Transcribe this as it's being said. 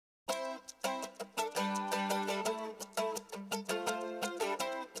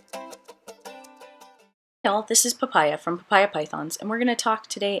Y'all, this is Papaya from Papaya Pythons, and we're going to talk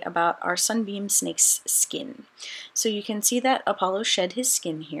today about our Sunbeam snake's skin. So you can see that Apollo shed his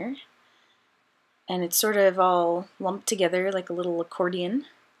skin here, and it's sort of all lumped together like a little accordion.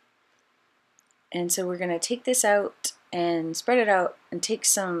 And so we're going to take this out and spread it out and take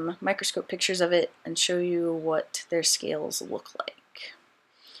some microscope pictures of it and show you what their scales look like.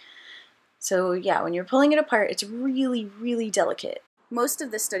 So yeah, when you're pulling it apart, it's really, really delicate. Most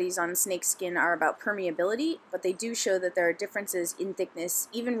of the studies on snake skin are about permeability, but they do show that there are differences in thickness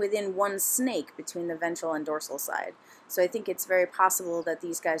even within one snake between the ventral and dorsal side. So I think it's very possible that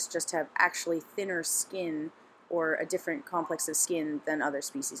these guys just have actually thinner skin or a different complex of skin than other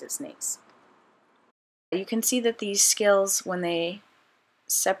species of snakes. You can see that these scales, when they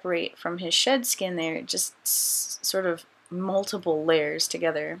separate from his shed skin, they're just sort of multiple layers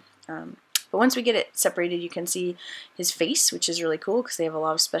together. But once we get it separated, you can see his face, which is really cool because they have a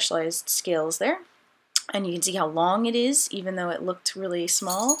lot of specialized scales there. And you can see how long it is, even though it looked really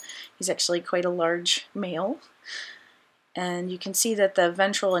small. He's actually quite a large male. And you can see that the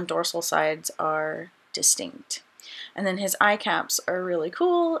ventral and dorsal sides are distinct. And then his eye caps are really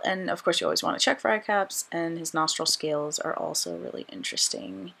cool, and of course you always want to check for eye caps, and his nostril scales are also really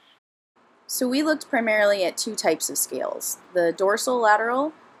interesting. So we looked primarily at two types of scales, the dorsal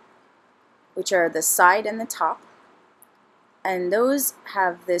lateral, which are the side and the top, and those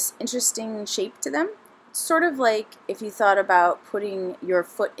have this interesting shape to them. It's sort of like if you thought about putting your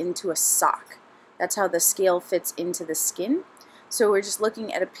foot into a sock. That's how the scale fits into the skin. So we're just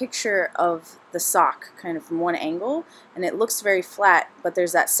looking at a picture of the sock kind of from one angle, and it looks very flat, but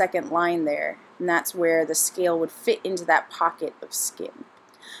there's that second line there, and that's where the scale would fit into that pocket of skin.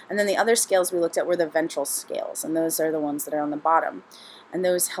 And then the other scales we looked at were the ventral scales, and those are the ones that are on the bottom. And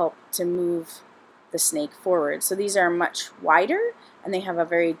those help to move the snake forward. So these are much wider, and they have a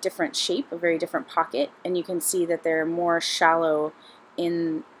very different shape, a very different pocket, and you can see that they're more shallow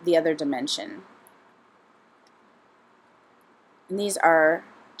in the other dimension. And these are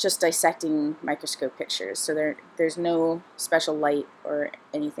just dissecting microscope pictures, so there's no special light or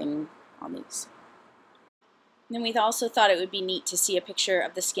anything on these. Then we also thought it would be neat to see a picture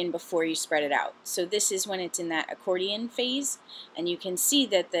of the skin before you spread it out. So this is when it's in that accordion phase, and you can see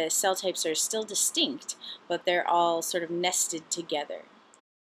that the cell types are still distinct, but they're all sort of nested together.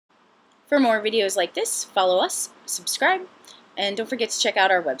 For more videos like this, follow us, subscribe, and don't forget to check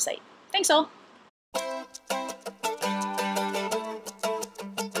out our website. Thanks all!